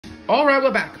Alright,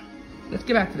 we're back. Let's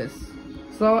get back to this.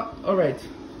 So, alright.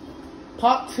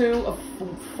 Part 2 of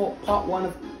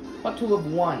part 2 of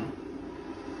 1.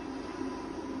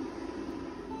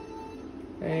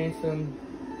 Okay, so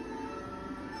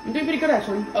I'm doing pretty good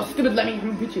actually. Oh, stupid Lemmy, I'm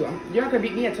gonna beat you. You're not gonna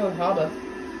beat me at Toad Harbor.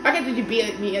 I can you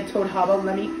beat me at Toad Harbor,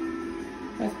 Lemmy.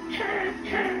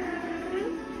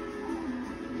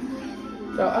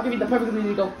 So I'll give you the perfect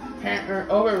ability to go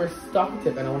over with stock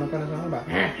tip. I know what I'm kind of talking about.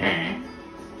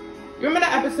 You remember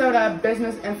that episode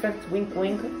Business Infect Wink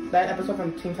Wink? That episode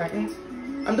from Teen Titans?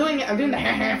 I'm doing the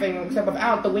thing except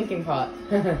without the winking part.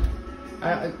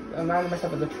 I reminded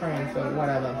myself of the train, so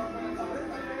whatever.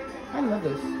 I love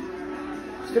this.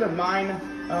 Just gonna mine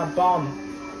bomb.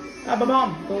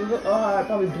 Bomb! Oh, I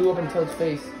probably blew up in Toad's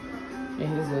face. Yeah,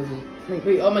 he deserves it.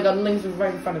 Wait, oh my god, Link's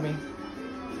right in front of me.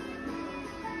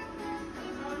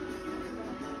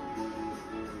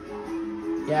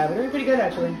 Yeah, we're doing pretty good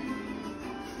actually.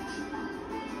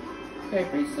 Okay,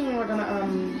 pretty soon we're gonna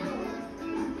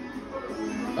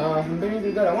I'm doing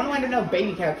pretty good. I wonder why there are no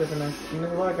baby characters in this. I mean,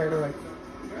 there's a lot of characters like.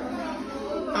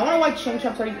 I wonder why Ching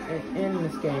Chong's already in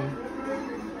this game.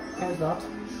 And it's not.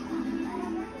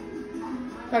 In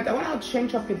fact, I wonder how Ching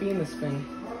Chong could be in this thing.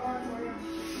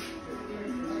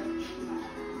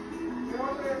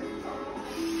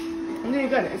 I'm doing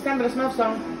good. It's time for the Smurf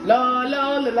song. La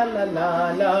la la la la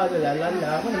la la la la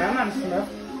la. Wait a minute, I'm not a Smurf.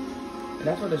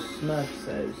 That's what the Smurf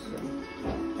says. So.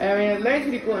 I mean, it looks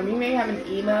pretty cool. I mean, he may have an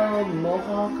emo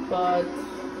mohawk, but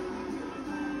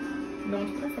no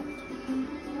one's perfect.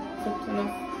 Perfect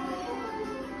enough.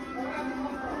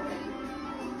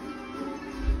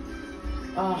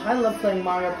 Oh, I love playing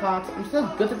Mario Kart. I'm so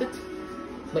good at it.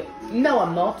 Wait, no,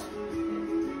 I'm not.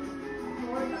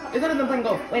 It's better than playing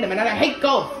golf. Wait a minute, I hate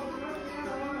golf.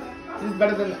 This is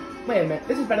better than. Wait a minute,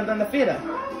 this is better than the theater.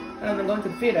 Better than going to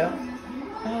the theater.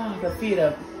 Ah, the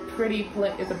theater. Pretty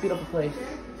place. It's a beautiful place.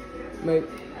 Wait,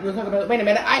 we'll talk about it. Wait a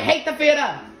minute, I hate the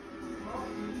theater!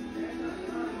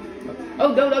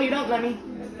 Oh, no, you don't let me.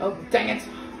 Oh, dang it.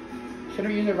 Should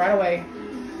have used it right away.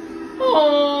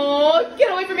 Oh, get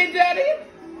away from me, Daddy!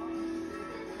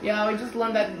 Yeah, we just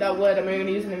learned that word and we're gonna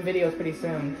use it in videos pretty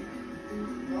soon.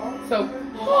 So,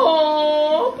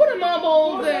 oh, put a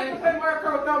marble there. Play Mario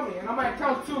Kart without me, and I might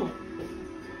count too.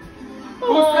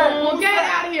 Oh, get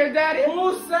out of here, Daddy!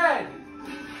 Who said?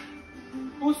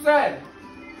 Who said?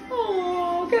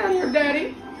 Oh, get out of here,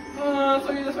 Daddy! So that's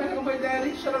why you're gonna play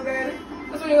Daddy? Shut up, Daddy.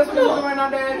 That's why you're doing right now,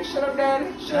 Daddy. Shut up, Daddy.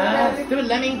 Shut up, Daddy. Stupid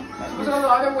Lemmy. You're supposed to go the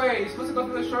other way. You're supposed to go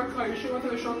through the shortcut. You should go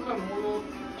through the shortcut, Molo.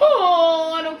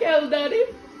 Oh, I don't care, Daddy.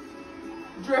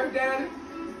 Drift, Daddy.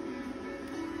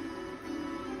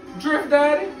 Drift,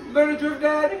 Daddy. Learn to drift,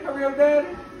 Daddy. Hurry up,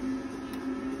 Daddy.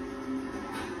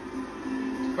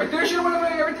 Right there, you should have went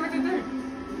away. Everything right there.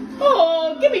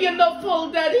 Oh, give me your nut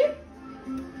pull, Daddy.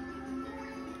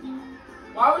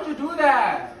 Why would you do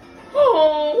that?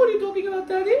 Oh, what are you talking about,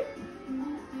 Daddy?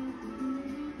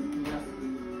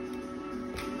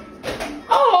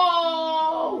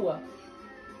 Oh!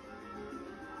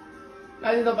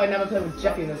 I just hope I never play with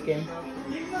Jeffy in this game.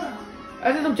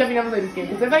 I just hope Jeffy never played this game.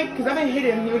 Because if I hit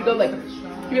him, he would go like,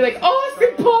 he'd be like, oh,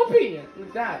 see Poppy!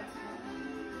 Like that.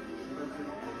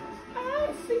 Ah,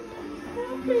 see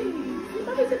Poppy! See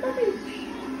Poppy, see Poppy!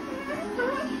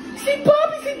 See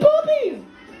Poppy, see Poppy!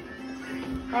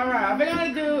 Alright, I think I'm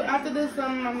gonna do, after this,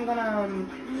 I'm gonna,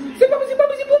 see Poppy, see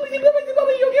Poppy, see Poppy, see Poppy, see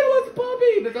Poppy, you'll get a lot of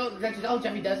Poppy! That's just all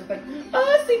Jeffy does, it's like,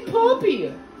 oh, see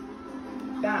Poppy!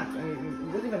 That, I mean,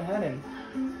 it doesn't even hurt him.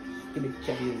 Stupid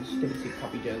Jeffy and stupid see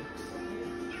Poppy jokes.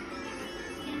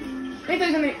 Let me tell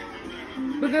you something,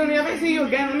 but then if I see you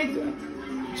again,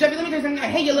 Jeffy, let me tell you something, I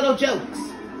hate your little jokes.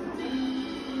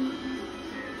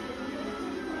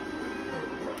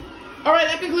 Alright,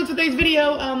 that concludes today's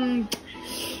video,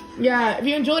 yeah, if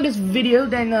you enjoyed this video,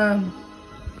 then,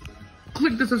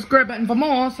 click the subscribe button for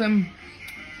more, so,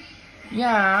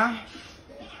 yeah,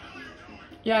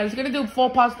 it's gonna do 4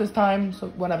 parts this time, so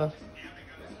whatever.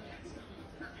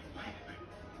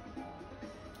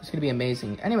 It's gonna be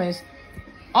amazing. Anyways,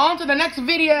 on to the next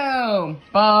video!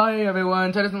 Bye,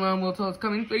 everyone. Tell us when we'll tell us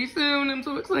coming pretty soon. I'm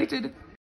so excited.